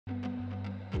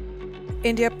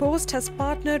India Post has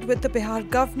partnered with the Bihar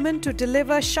government to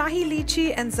deliver Shahi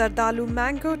Lichi and Zardalu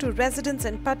Mango to residents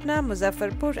in Patna,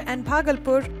 Muzaffarpur and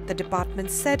Bhagalpur, the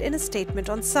department said in a statement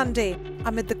on Sunday.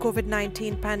 Amid the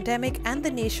COVID-19 pandemic and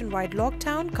the nationwide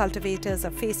lockdown, cultivators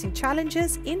are facing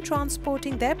challenges in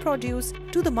transporting their produce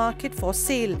to the market for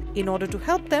sale. In order to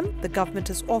help them, the government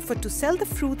has offered to sell the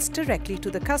fruits directly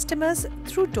to the customers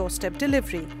through doorstep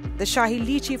delivery. The Shahi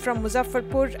Lichi from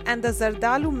Muzaffarpur and the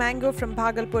Zardalu Mango from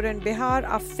Bhagalpur and Bihar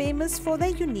are famous for their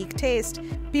unique taste.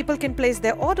 People can place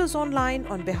their orders online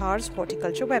on Bihar's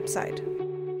horticulture website.